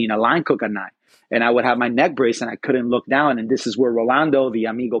started being a line cook at Nye. And I would have my neck brace, and I couldn't look down. And this is where Rolando, the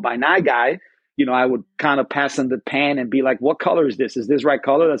Amigo by Nye guy, I would kind of pass in the pan and be like, what color is this? Is this right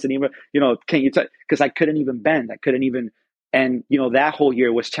color? That's an even, can you tell? Because I couldn't even bend. I couldn't even. And, that whole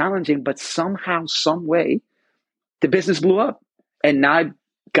year was challenging. But somehow, some way, the business blew up. And Nye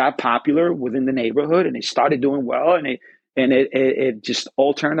got popular within the neighborhood, and it started doing well. And it just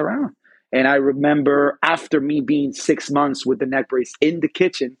all turned around. And I remember after me being 6 months with the neck brace in the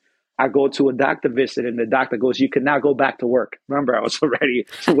kitchen, I go to a doctor visit, and the doctor goes, "You can now go back to work." Remember, I was already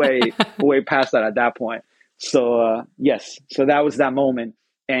way past that at that point. So yes, so that was that moment.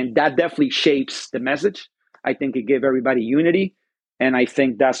 And that definitely shapes the message. I think it gave everybody unity. And I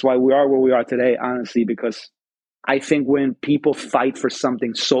think that's why we are where we are today, honestly, because I think when people fight for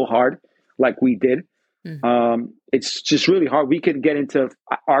something so hard, like we did, it's just really hard. We can get into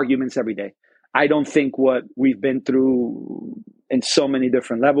arguments every day. I don't think what we've been through in so many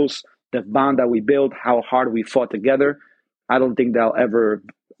different levels, the bond that we built, how hard we fought together, I don't think they'll ever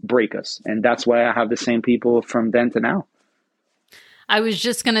break us. And that's why I have the same people from then to now. I was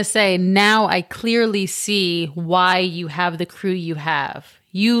just going to say, now I clearly see why you have the crew you have.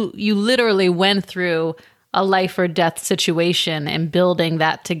 You literally went through a life or death situation and building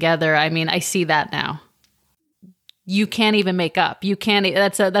that together. I mean, I see that now. you can't even make up. You can't,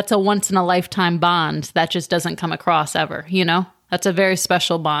 that's a once in a lifetime bond that just doesn't come across ever, you know? That's a very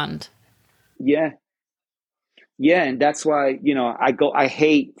special bond. Yeah. Yeah. And that's why, I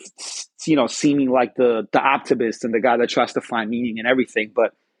hate, seeming like the optimist and the guy that tries to find meaning in everything.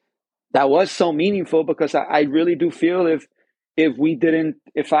 But that was so meaningful because I really do feel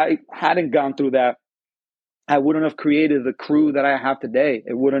if I hadn't gone through that, I wouldn't have created the crew that I have today.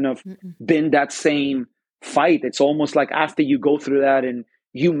 It wouldn't have been that same fight. It's almost like after you go through that and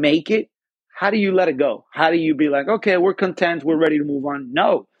you make it, how do you let it go? How do you be like, okay, we're content, we're ready to move on?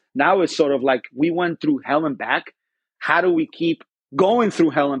 No, now it's sort of like we went through hell and back. How do we keep going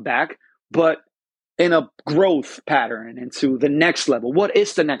through hell and back, but in a growth pattern into the next level? What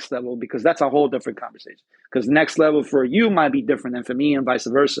is the next level? Because that's a whole different conversation. Because next level for you might be different than for me and vice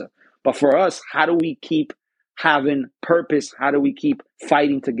versa. But for us, how do we keep having purpose? How do we keep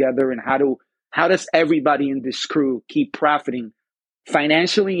fighting together? And how does everybody in this crew keep profiting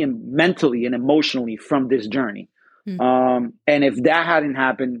financially and mentally and emotionally from this journey? And if that hadn't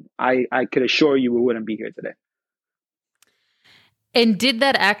happened, I could assure you we wouldn't be here today. And did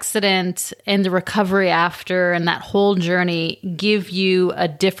that accident and the recovery after and that whole journey give you a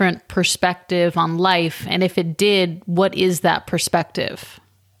different perspective on life? And if it did, what is that perspective?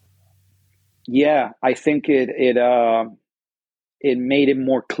 Yeah, I think it made it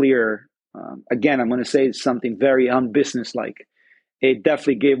more clear. Again, I'm going to say something very unbusinesslike. It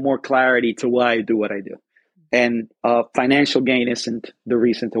definitely gave more clarity to why I do what I do. And financial gain isn't the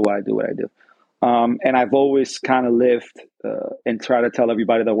reason to why I do what I do. And I've always kind of lived and try to tell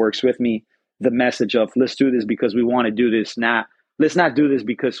everybody that works with me the message of let's do this because we want to do this. Let's not do this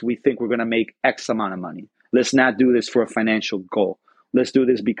because we think we're going to make X amount of money. Let's not do this for a financial goal. Let's do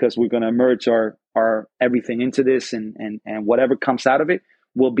this because we're going to merge our everything into this and whatever comes out of it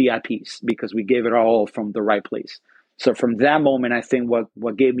will be at peace because we gave it all from the right place. So from that moment, I think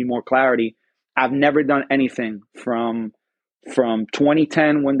what gave me more clarity, I've never done anything from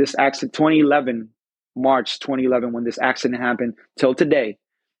 2010 when this accident, March 2011, when this accident happened till today,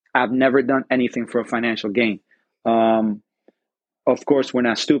 I've never done anything for a financial gain. Of course, we're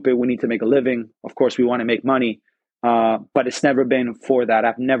not stupid. We need to make a living. Of course, we want to make money. But it's never been for that.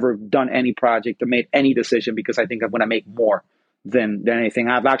 I've never done any project or made any decision because I think I'm going to make more than anything.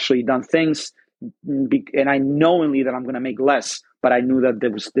 I've actually done things and I knowingly that I'm going to make less, but I knew that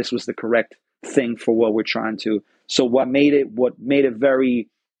this was the correct thing for what we're trying to. So what made it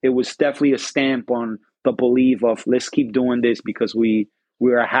it was definitely a stamp on the belief of let's keep doing this because we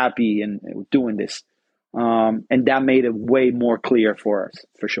are happy and doing this. And that made it way more clear for us,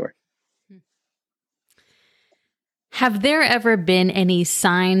 for sure. Have there ever been any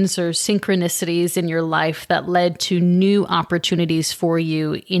signs or synchronicities in your life that led to new opportunities for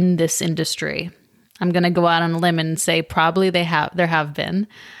you in this industry? I'm going to go out on a limb and say probably there have been,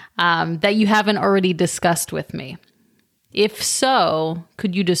 that you haven't already discussed with me. If so,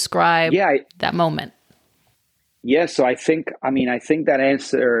 could you describe that moment? Yeah, so I think that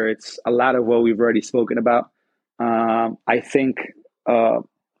answer, it's a lot of what we've already spoken about. I think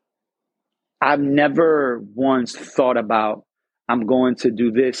I've never once thought about I'm going to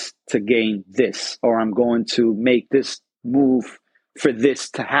do this to gain this, or I'm going to make this move for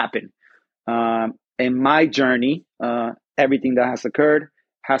this to happen. In my journey, everything that has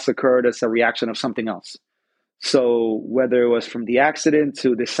occurred as a reaction of something else. So whether it was from the accident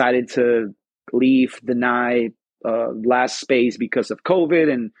to decided to deny last space because of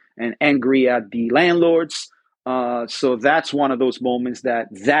COVID and angry at the landlords. So that's one of those moments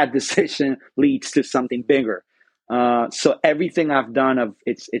that decision leads to something bigger. So everything I've done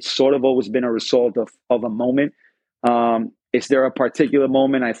it's sort of always been a result of a moment. Is there a particular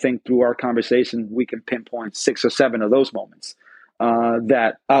moment? I think through our conversation, we can pinpoint 6 or 7 of those moments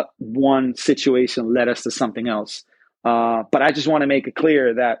that one situation led us to something else. But I just want to make it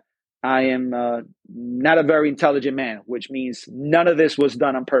clear that I am not a very intelligent man, which means none of this was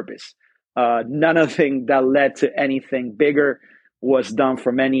done on purpose. None of thing that led to anything bigger was done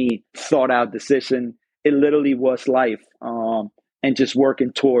from any thought out decision. It literally was life and just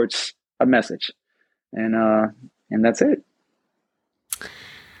working towards a message. And that's it.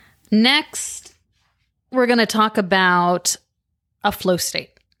 Next, we're going to talk about a flow state.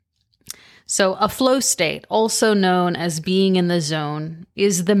 So a flow state, also known as being in the zone,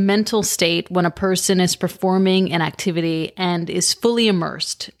 is the mental state when a person is performing an activity and is fully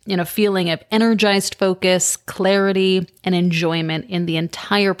immersed in a feeling of energized focus, clarity, and enjoyment in the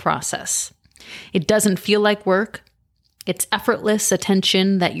entire process. It doesn't feel like work. It's effortless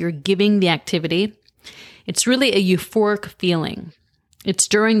attention that you're giving the activity. It's really a euphoric feeling. It's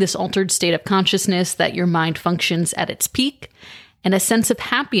during this altered state of consciousness that your mind functions at its peak and a sense of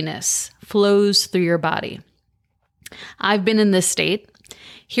happiness flows through your body. I've been in this state.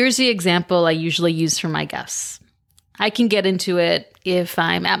 Here's the example I usually use for my guests. I can get into it if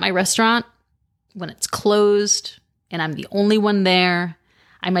I'm at my restaurant, when it's closed, and I'm the only one there.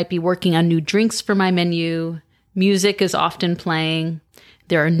 I might be working on new drinks for my menu. Music is often playing.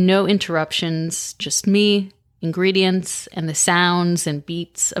 There are no interruptions, just me, ingredients, and the sounds and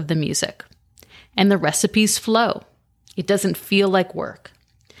beats of the music. And the recipes flow. It doesn't feel like work.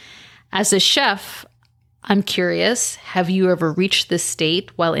 As a chef, I'm curious, have you ever reached this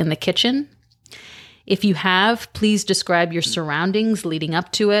state while in the kitchen? If you have, please describe your surroundings leading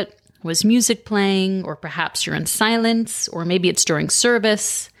up to it. Was music playing, or perhaps you're in silence, or maybe it's during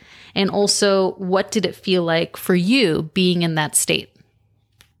service? And also, what did it feel like for you being in that state?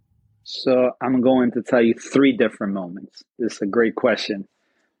 So I'm going to tell you three different moments. This is a great question.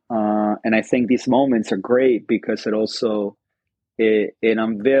 And I think these moments are great because it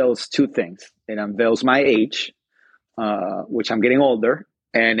unveils two things. It unveils my age, which I'm getting older,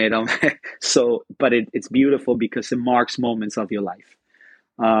 and it's beautiful because it marks moments of your life.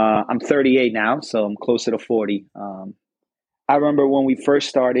 I'm 38 now, so I'm closer to 40. I remember when we first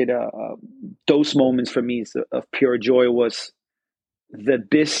started, those moments for me of pure joy was the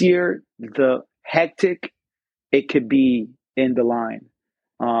busier, the hectic it could be in the line.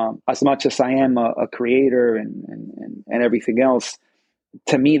 As much as I am a creator and everything else,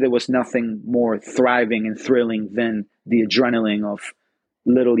 to me, there was nothing more thriving and thrilling than the adrenaline of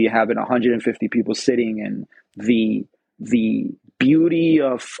literally having 150 people sitting, and the beauty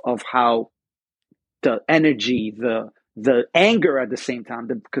of how the energy, the anger at the same time,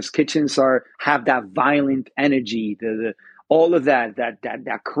 because kitchens have that violent energy, all of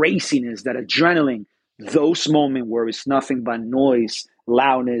that craziness, that adrenaline, those moments where it's nothing but noise,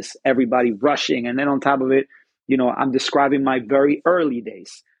 loudness, everybody rushing. And then on top of it, I'm describing my very early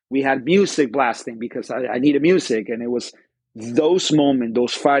days. We had music blasting because I needed music. And it was those moments,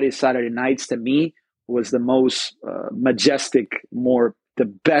 those Friday, Saturday nights, to me was the most majestic, the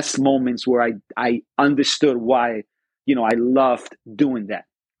best moments where I understood why, I loved doing that.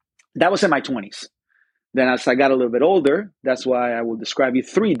 That was in my 20s. Then as I got a little bit older, that's why I will describe you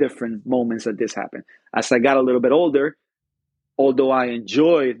three different moments that this happened. As I got a little bit older, although I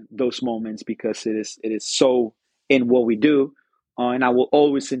enjoyed those moments because it is so in what we do, and I will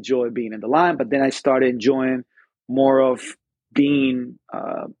always enjoy being in the line, but then I started enjoying more of being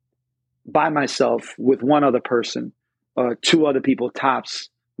by myself with one other person, two other people tops,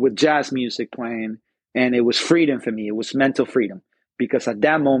 with jazz music playing, and it was freedom for me. It was mental freedom because at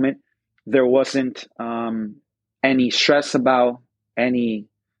that moment, there wasn't any stress about any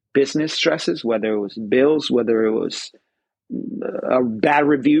business stresses, whether it was bills, whether it was a bad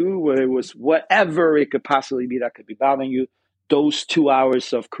review, whether it was whatever it could possibly be that could be bothering you. Those 2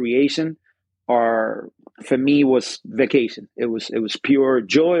 hours of creation for me, was vacation. It was pure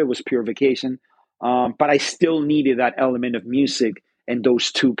joy. It was pure vacation. But I still needed that element of music and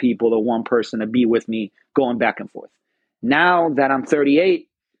those two people or one person to be with me going back and forth. Now that I'm 38,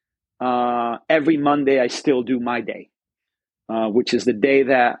 every Monday I still do my day, which is the day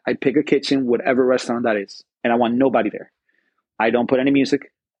that I pick a kitchen, whatever restaurant that is, and I want nobody there. I don't put any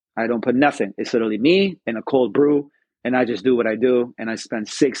music. I don't put nothing. It's literally me and a cold brew, and I just do what I do, and I spend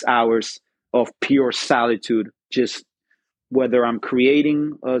 6 hours of pure solitude, just whether I'm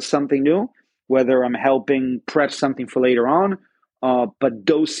creating something new, whether I'm helping prep something for later on. But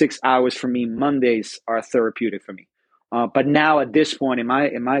those 6 hours for me, Mondays, are therapeutic for me. But now at this point in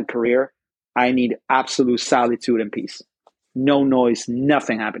my career, I need absolute solitude and peace. No noise,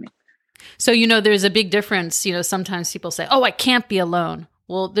 nothing happening. So, there's a big difference. Sometimes people say, oh, I can't be alone.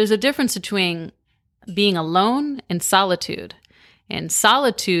 Well, there's a difference between being alone and solitude. And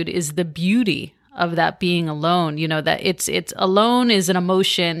solitude is the beauty of that being alone. That it's alone is an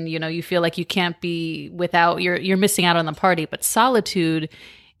emotion. You feel like you can't be without, you're missing out on the party. But solitude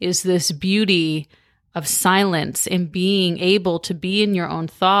is this beauty of silence and being able to be in your own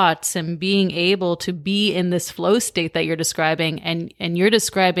thoughts and being able to be in this flow state that you're describing. And you're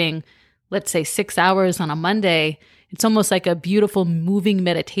describing, let's say, 6 hours on a Monday. It's almost like a beautiful moving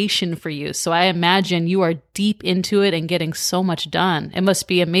meditation for you. So I imagine you are deep into it and getting so much done. It must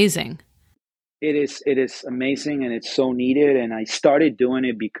be amazing. It is amazing, and it's so needed. And I started doing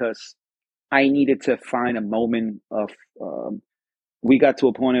it because I needed to find a moment of, we got to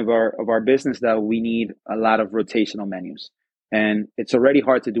a point of our business that we need a lot of rotational menus. And it's already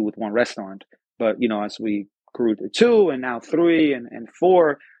hard to do with one restaurant. But, as we grew to 2 and now 3 and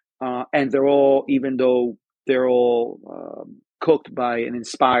 4, and they're all, even though they're all cooked by and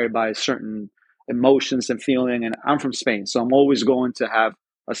inspired by certain emotions and feeling. And I'm from Spain, so I'm always going to have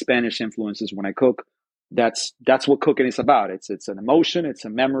a Spanish influences when I cook. That's what cooking is about. It's an emotion, it's a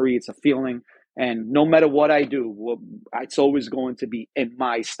memory, it's a feeling. And no matter what I do, it's always going to be in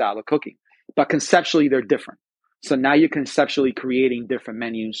my style of cooking. But conceptually, they're different. So now you're conceptually creating different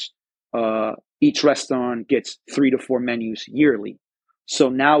menus. Each restaurant gets 3 to 4 menus yearly. So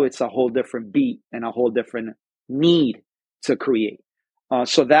now it's a whole different beat and a whole different need to create.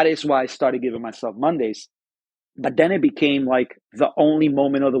 So that is why I started giving myself Mondays. But then it became like the only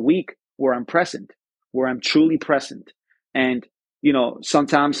moment of the week where I'm present, where I'm truly present. And,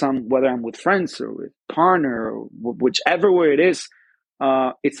 sometimes whether I'm with friends or with partner or whichever way it is,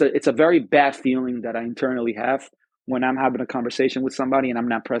 it's a very bad feeling that I internally have when I'm having a conversation with somebody and I'm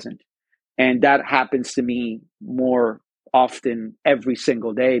not present. And that happens to me more often every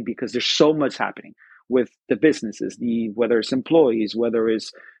single day because there's so much happening with the businesses, whether it's employees, whether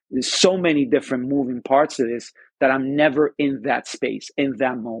there's so many different moving parts of this that I'm never in that space, in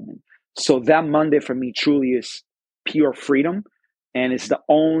that moment. So that Monday for me truly is pure freedom. And it's the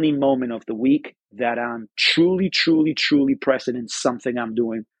only moment of the week that I'm truly, truly, truly present in something I'm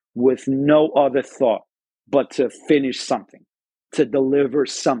doing with no other thought but to finish something, to deliver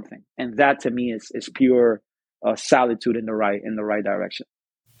something. And that to me is pure solitude in the right direction.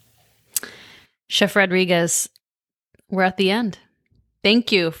 Chef Rodriguez, we're at the end.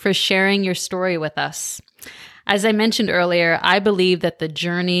 Thank you for sharing your story with us. As I mentioned earlier, I believe that the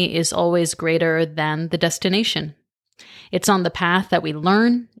journey is always greater than the destination. It's on the path that we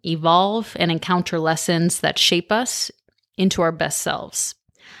learn, evolve, and encounter lessons that shape us into our best selves.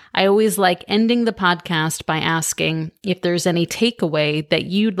 I always like ending the podcast by asking if there's any takeaway that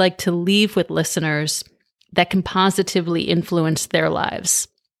you'd like to leave with listeners that can positively influence their lives.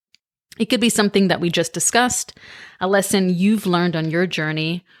 It could be something that we just discussed, a lesson you've learned on your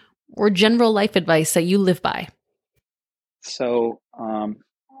journey, or general life advice that you live by. So,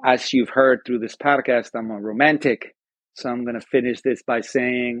 as you've heard through this podcast, I'm a romantic. So I'm going to finish this by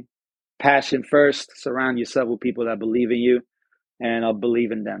saying, passion first, surround yourself with people that believe in you and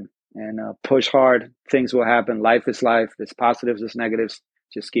believe in them. And push hard, things will happen. Life is life. There's positives, there's negatives.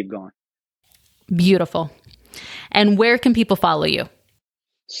 Just keep going. Beautiful. And where can people follow you?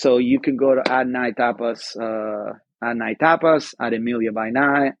 So you can go to @NaiTapas, @NaiTapas, @Emilia by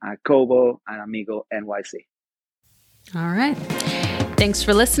Nai, @Kobo, @Amigo NYC. All right. Thanks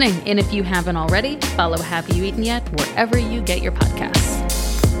for listening. And if you haven't already, follow Have You Eaten Yet wherever you get your podcasts.